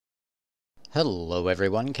Hello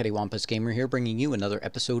everyone, CaddywhumpusGamer here, bringing you another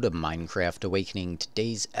episode of Minecraft Awakening.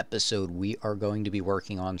 Today's episode we are going to be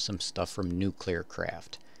working on some stuff from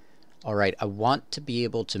Nuclearcraft. Alright, I want to be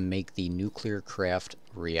able to make the Nuclearcraft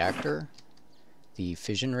reactor, the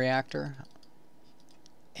fission reactor,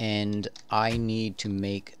 and I need to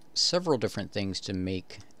make several different things to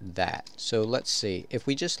make that. So let's see, if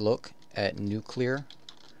we just look at Nuclearcraft,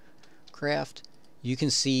 you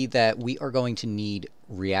can see that we are going to need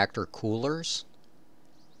reactor coolers,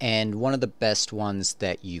 and one of the best ones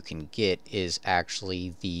that you can get is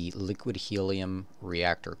actually the Liquid Helium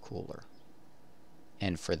Reactor Cooler.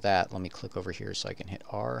 And for that, let me click over here so I can hit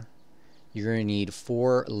R. You're going to need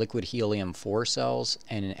 4 Liquid Helium 4 cells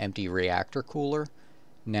and an empty reactor cooler.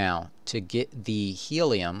 Now, to get the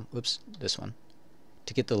helium,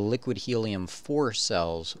 to get the Liquid Helium 4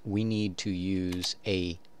 cells, we need to use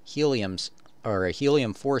a helium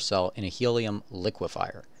 4 cell in a Helium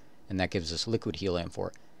Liquifier, and that gives us liquid helium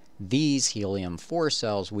 4. These helium 4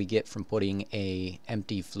 cells we get from putting a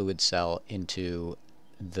empty fluid cell into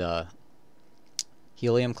the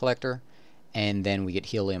Helium Collector, and then we get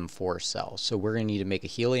helium 4 cells. So we're going to need to make a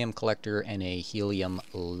Helium Collector and a Helium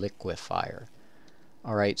Liquifier.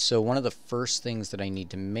 Alright, so one of the first things that I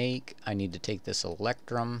need to make, I need to take this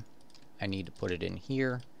electrum, I need to put it in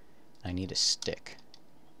here, I need a stick,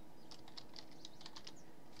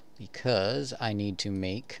 because I need to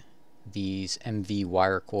make these MV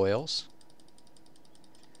wire coils.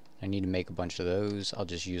 I need to make a bunch of those. I'll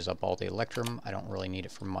just use up all the electrum. I don't really need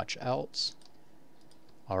it for much else.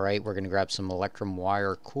 Alright, we're going to grab some electrum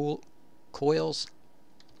wire coils,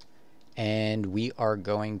 and we are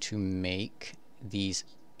going to make these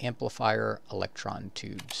amplifier electron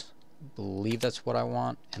tubes. I believe that's what I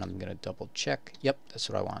want, and I'm going to double check. Yep, that's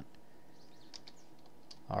what I want.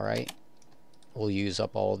 Alright. We'll use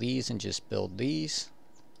up all these and just build these.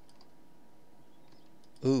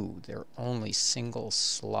 Ooh, they're only single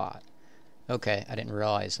slot. Okay, I didn't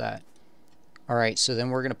realize that. Alright, so then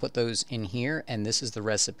we're going to put those in here, and this is the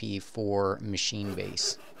recipe for machine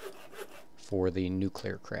base for the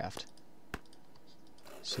Nuclearcraft.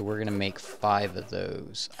 So we're going to make 5 of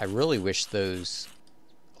those. I really wish those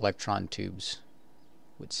electron tubes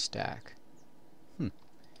would stack.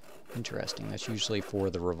 Interesting. That's usually for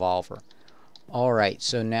the revolver. Alright,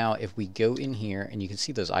 so now if we go in here, and you can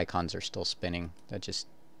see those icons are still spinning. That just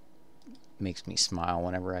makes me smile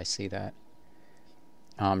whenever I see that.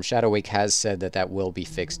 Shadowwake has said that that will be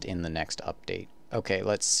fixed in the next update. Okay,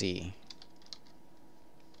 let's see.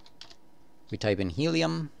 We type in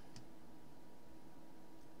helium.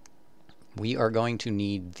 We are going to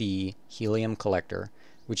need the Helium Collector,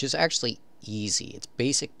 which is actually easy. It's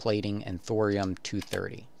basic plating and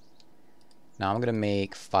thorium-230. Now I'm going to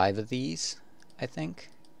make 5 of these, I think.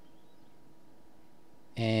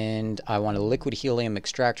 And I want a liquid helium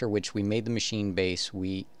extractor, which we made the machine base.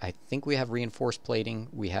 I think we have reinforced plating.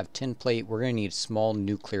 We have tin plate. We're going to need a small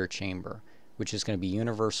nuclear chamber, which is going to be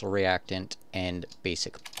universal reactant and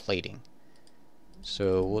basic plating.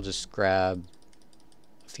 So we'll just grab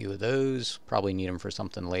a few of those. Probably need them for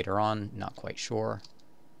something later on. Not quite sure.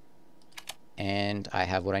 And I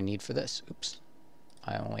have what I need for this. Oops.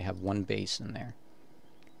 I only have 1 base in there.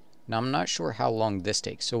 Now I'm not sure how long this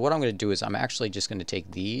takes. So what I'm going to do is I'm actually just going to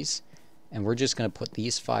take these, and we're just going to put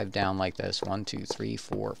these 5 down like this. 1, 2, 3,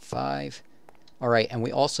 4, 5. Alright, and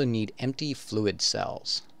we also need empty fluid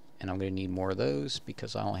cells. And I'm going to need more of those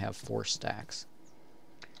because I only have 4 stacks.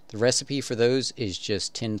 The recipe for those is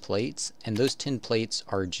just tin plates, and those tin plates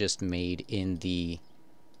are just made in the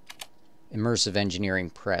immersive engineering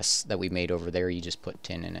press that we made over there. You just put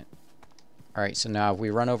tin in it. Alright, so now if we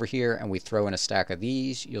run over here and we throw in a stack of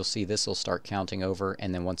these, you'll see this will start counting over,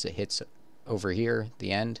 and then once it hits over here,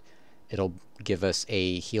 the end, it'll give us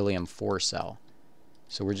a helium 4 cell.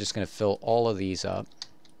 So we're just going to fill all of these up,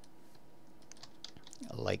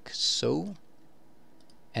 like so.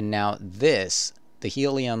 And now this, the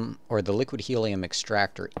helium, or the liquid helium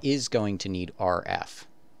extractor, is going to need RF.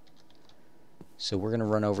 So we're going to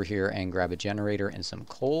run over here and grab a generator and some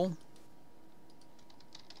coal.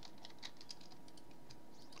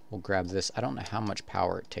 We'll grab this. I don't know how much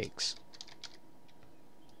power it takes,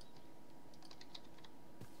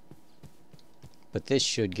 but this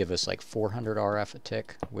should give us like 400 RF a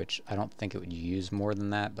tick, which I don't think it would use more than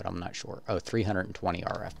that, but I'm not sure. Oh, 320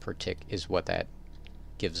 RF per tick is what that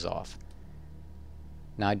gives off.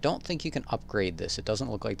 Now I don't think you can upgrade this. It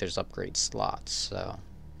doesn't look like there's upgrade slots, so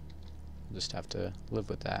we'll just have to live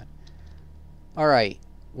with that. Alright,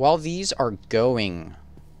 while these are going,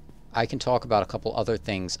 I can talk about a couple other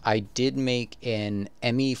things. I did make an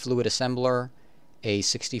ME fluid assembler, a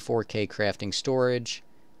 64K crafting storage,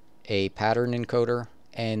 a pattern encoder.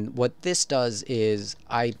 And what this does is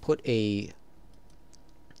I put a,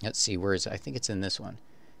 let's see, where is it? I think it's in this one.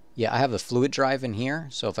 Yeah, I have a fluid drive in here.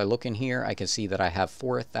 So if I look in here, I can see that I have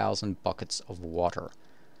 4,000 buckets of water.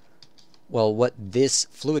 Well, what this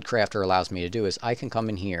fluid crafter allows me to do is I can come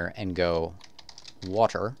in here and go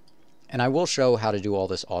water. And I will show how to do all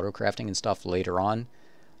this auto crafting and stuff later on.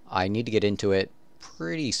 I need to get into it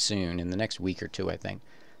pretty soon, in the next week or two, I think.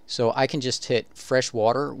 So I can just hit fresh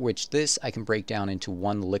water, which this I can break down into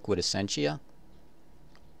one liquid essentia.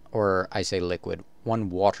 Or I say liquid, one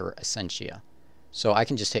water essentia. So I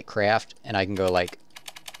can just hit craft and I can go like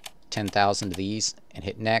 10,000 of these and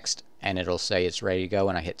hit next, and it'll say it's ready to go,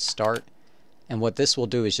 and I hit start. And what this will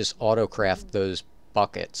do is just auto craft those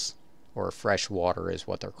buckets, or fresh water is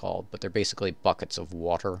what they're called, but they're basically buckets of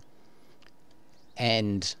water.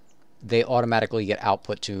 And they automatically get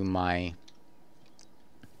output to my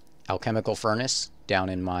alchemical furnace down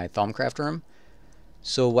in my Thumbcraft room.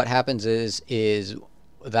 So what happens is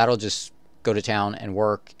that'll just go to town and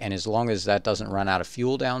work, and as long as that doesn't run out of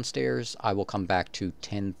fuel downstairs, I will come back to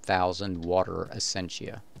 10,000 water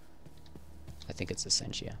essentia. I think it's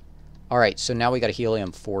essentia. Alright, so now we got a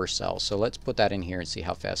helium 4 cell, so let's put that in here and see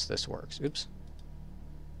how fast this works. Oops.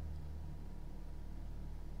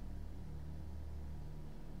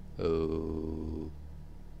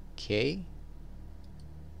 Okay.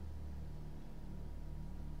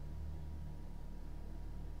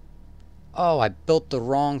 Oh, I built the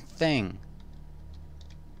wrong thing.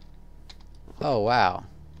 Oh, wow.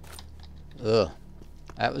 Ugh.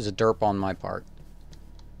 That was a derp on my part.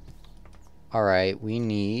 Alright, we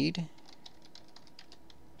need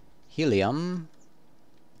helium.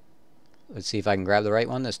 Let's see if I can grab the right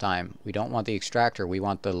one this time. We don't want the extractor, we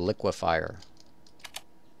want the liquefier.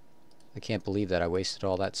 I can't believe that I wasted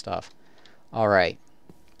all that stuff. Alright,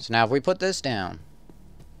 so now if we put this down.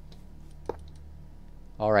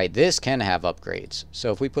 Alright, this can have upgrades.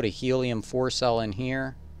 So if we put a helium 4 cell in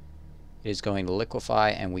here, it is going to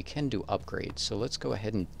liquefy, and we can do upgrades. So let's go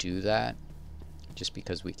ahead and do that, just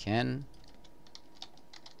because we can.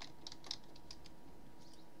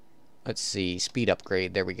 Let's see, speed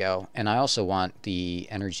upgrade, there we go. And I also want the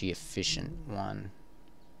energy efficient one.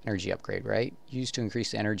 Energy upgrade, right? Used to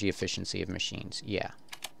increase the energy efficiency of machines. Yeah,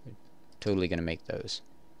 we're totally going to make those.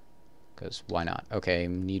 Because why not? Okay,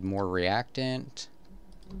 need more reactant.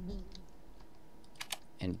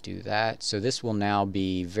 And do that. So this will now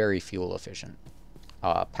be very fuel efficient.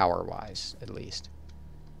 Power-wise, at least.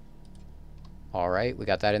 Alright, we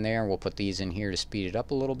got that in there, and we'll put these in here to speed it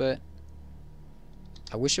up a little bit.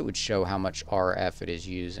 I wish it would show how much RF it is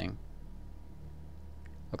using.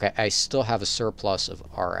 Okay, I still have a surplus of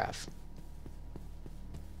RF.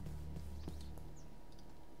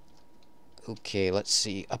 Okay, let's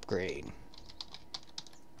see. Upgrade.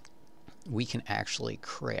 We can actually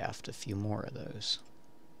craft a few more of those.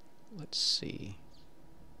 Let's see.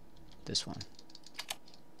 This one.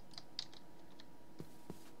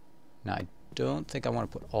 Now, I don't think I want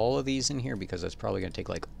to put all of these in here because that's probably going to take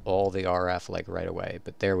like all the RF like right away.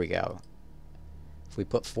 But there we go. If we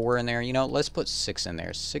put 4 in there, you know, let's put 6 in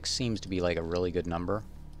there. 6 seems to be like a really good number.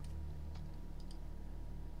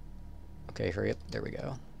 Okay, hurry up. There we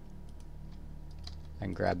go. I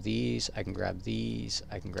can grab these, I can grab these,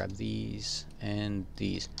 I can grab these, and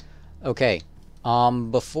these. Okay,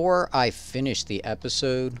 before I finish the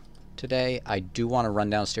episode today, I do want to run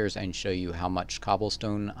downstairs and show you how much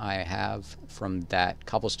cobblestone I have from that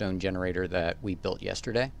cobblestone generator that we built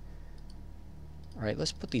yesterday. Alright,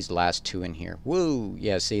 let's put these last 2 in here. Woo!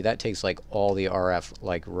 Yeah, see, that takes like all the RF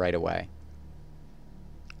like right away.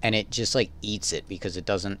 And it just like eats it because it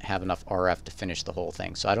doesn't have enough RF to finish the whole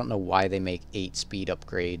thing. So I don't know why they make 8 speed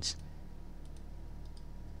upgrades.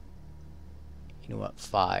 You know what?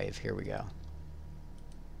 5. Here we go.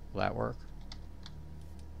 Will that work?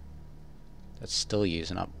 That's still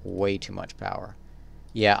using up way too much power.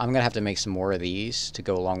 Yeah, I'm going to have to make some more of these to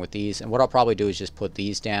go along with these. And what I'll probably do is just put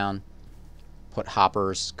these down. Put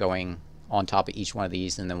hoppers going on top of each one of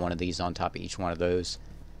these, and then one of these on top of each one of those.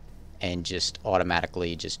 And just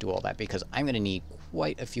automatically just do all that, because I'm going to need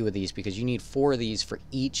quite a few of these, because you need 4 of these for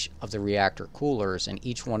each of the reactor coolers, and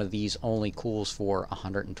each one of these only cools for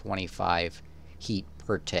 125 heat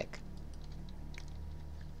per tick.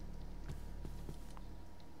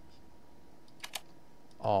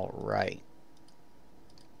 Alright.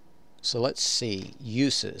 So let's see.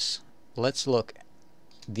 Uses. Let's look.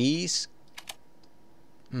 These.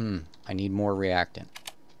 I need more reactant.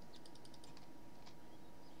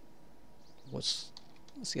 What's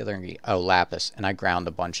the other ingredient? Oh, lapis. And I ground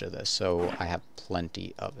a bunch of this, so I have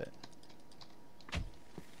plenty of it.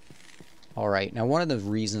 Alright, now one of the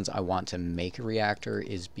reasons I want to make a reactor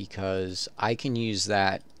is because I can use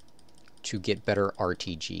that to get better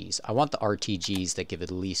RTGs. I want the RTGs that give at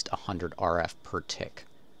least 100 RF per tick.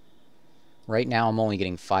 Right now I'm only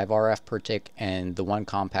getting 5 RF per tick, and the one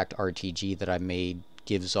compact RTG that I made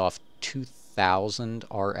gives off 2000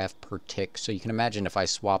 RF per tick. So you can imagine if I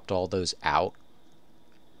swapped all those out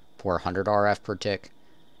for 100 RF per tick,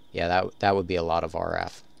 yeah, that would be a lot of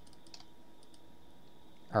RF.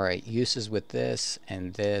 Alright, uses with this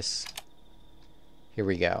and this. Here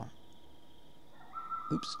we go.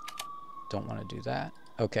 Oops. Don't want to do that.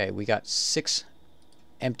 Okay, we got 6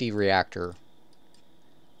 empty reactor.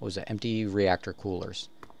 What was it? Empty reactor coolers.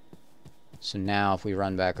 So now if we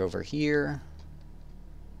run back over here,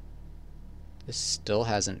 this still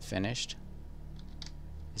hasn't finished.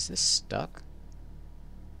 Is this stuck?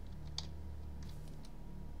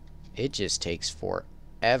 It just takes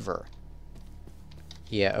forever.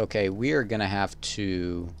 Yeah, okay, we are gonna have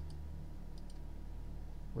to...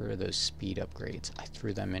 Where are those speed upgrades? I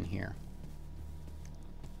threw them in here.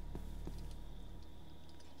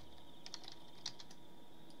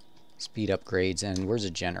 Speed upgrades, and where's a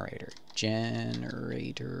generator?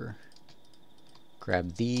 Generator.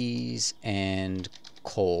 Grab these and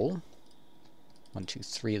coal. 1, 2,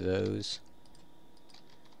 3 of those.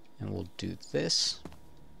 And we'll do this.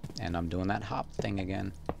 And I'm doing that hop thing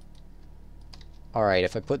again. Alright,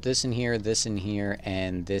 if I put this in here, and this in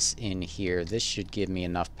here, this should give me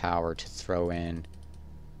enough power to throw in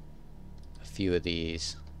a few of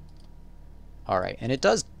these. Alright, and it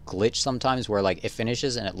does glitch sometimes where like it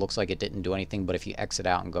finishes and it looks like it didn't do anything, but if you exit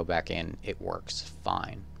out and go back in, it works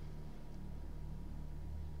fine.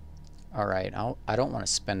 Alright, I don't want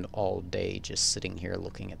to spend all day just sitting here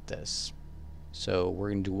looking at this. So we're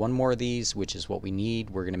going to do one more of these, which is what we need.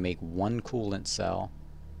 We're going to make one coolant cell.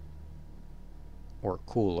 Or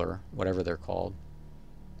cooler, whatever they're called.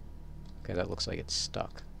 Okay, that looks like it's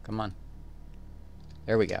stuck. Come on.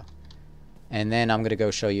 There we go. And then I'm going to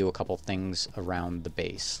go show you a couple things around the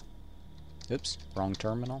base. Oops, wrong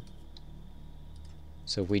terminal.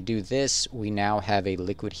 So if we do this, we now have a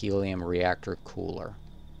Liquid Helium Reactor Cooler.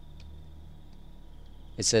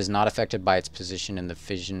 It says not affected by its position in the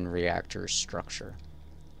fission reactor structure.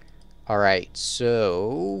 Alright,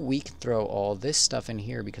 so we can throw all this stuff in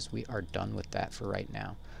here because we are done with that for right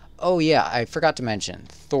now. Oh yeah, I forgot to mention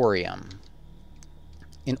thorium.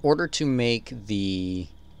 In order to make the...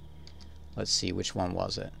 Let's see, which one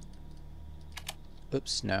was it?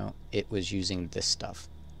 Oops, no, it was using this stuff.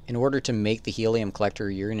 In order to make the helium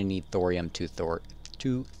collector, you're going to need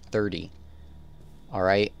thorium-230.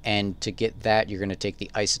 Alright, and to get that, you're going to take the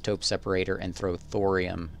isotope separator and throw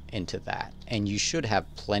thorium into that. And you should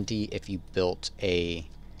have plenty if you built a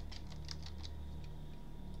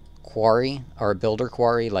quarry, or a builder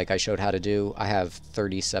quarry, like I showed how to do. I have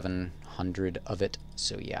 3,700 of it,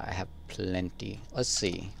 so yeah, I have plenty. Let's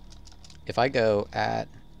see. If I go at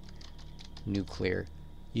nuclear,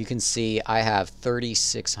 you can see I have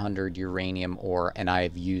 3,600 uranium ore, and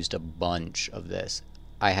I've used a bunch of this.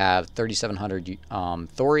 I have 3,700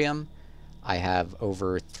 thorium, I have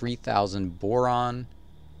over 3,000 boron,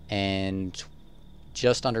 and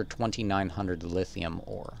just under 2,900 lithium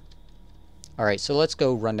ore. Alright, so let's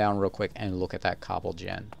go run down real quick and look at that cobble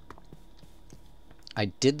gen. I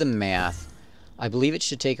did the math. I believe it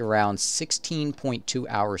should take around 16.2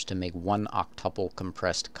 hours to make 1 octuple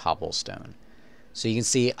compressed cobblestone. So you can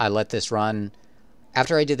see I let this run.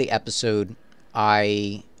 After I did the episode,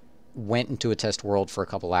 I went into a test world for a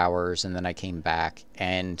couple hours, and then I came back,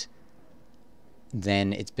 and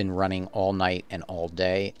then it's been running all night and all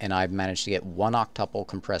day, and I've managed to get 1 octuple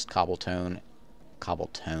compressed cobblestone,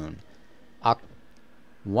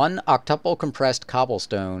 1 octuple compressed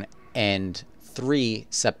cobblestone, and 3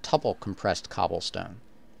 septuple compressed cobblestone.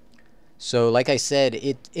 So like I said,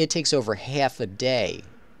 it takes over half a day,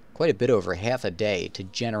 quite a bit over half a day, to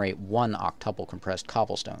generate 1 octuple compressed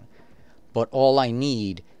cobblestone. But all I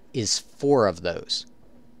need is 4 of those.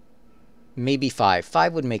 Maybe 5.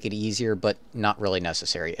 5 would make it easier, but not really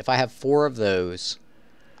necessary. If I have 4 of those,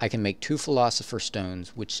 I can make 2 philosopher's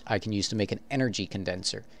stones, which I can use to make an energy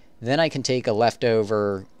condenser. Then I can take a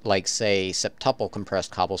leftover, like say, septuple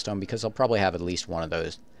compressed cobblestone, because I'll probably have at least one of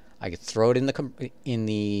those. I could throw it in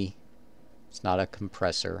the it's not a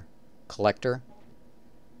compressor, collector,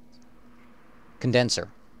 condenser.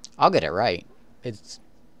 I'll get it right. It's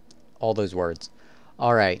all those words.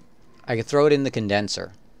 Alright, I can throw it in the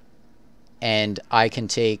condenser, and I can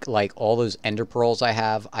take like all those ender pearls I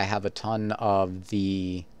have a ton of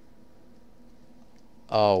the,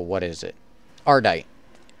 oh, what is it? Ardite.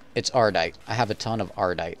 It's Ardite. I have a ton of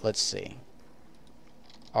Ardite. Let's see.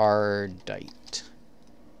 Ardite.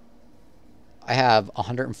 I have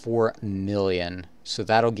 104 million, so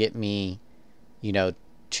that'll get me, you know,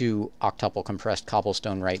 2 octuple compressed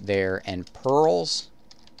cobblestone right there. And pearls,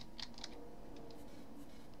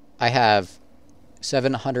 I have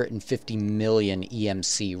 750 million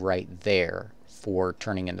EMC right there for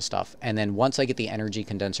turning into stuff. And then once I get the energy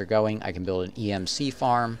condenser going, I can build an EMC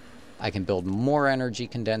farm, I can build more energy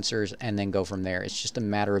condensers, and then go from there. It's just a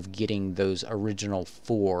matter of getting those original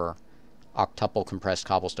 4 octuple compressed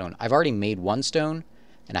cobblestone. I've already made 1 stone,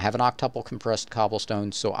 and I have an octuple compressed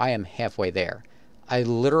cobblestone, so I am halfway there. I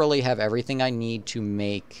literally have everything I need to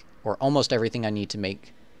make, or almost everything I need to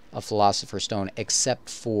make a Philosopher's Stone, except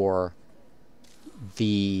for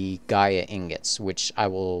the Gaia ingots, which I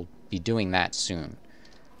will be doing that soon.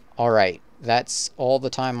 Alright, that's all the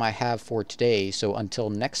time I have for today, so until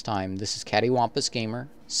next time, this is CaddywhumpusGamer,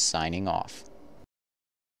 signing off.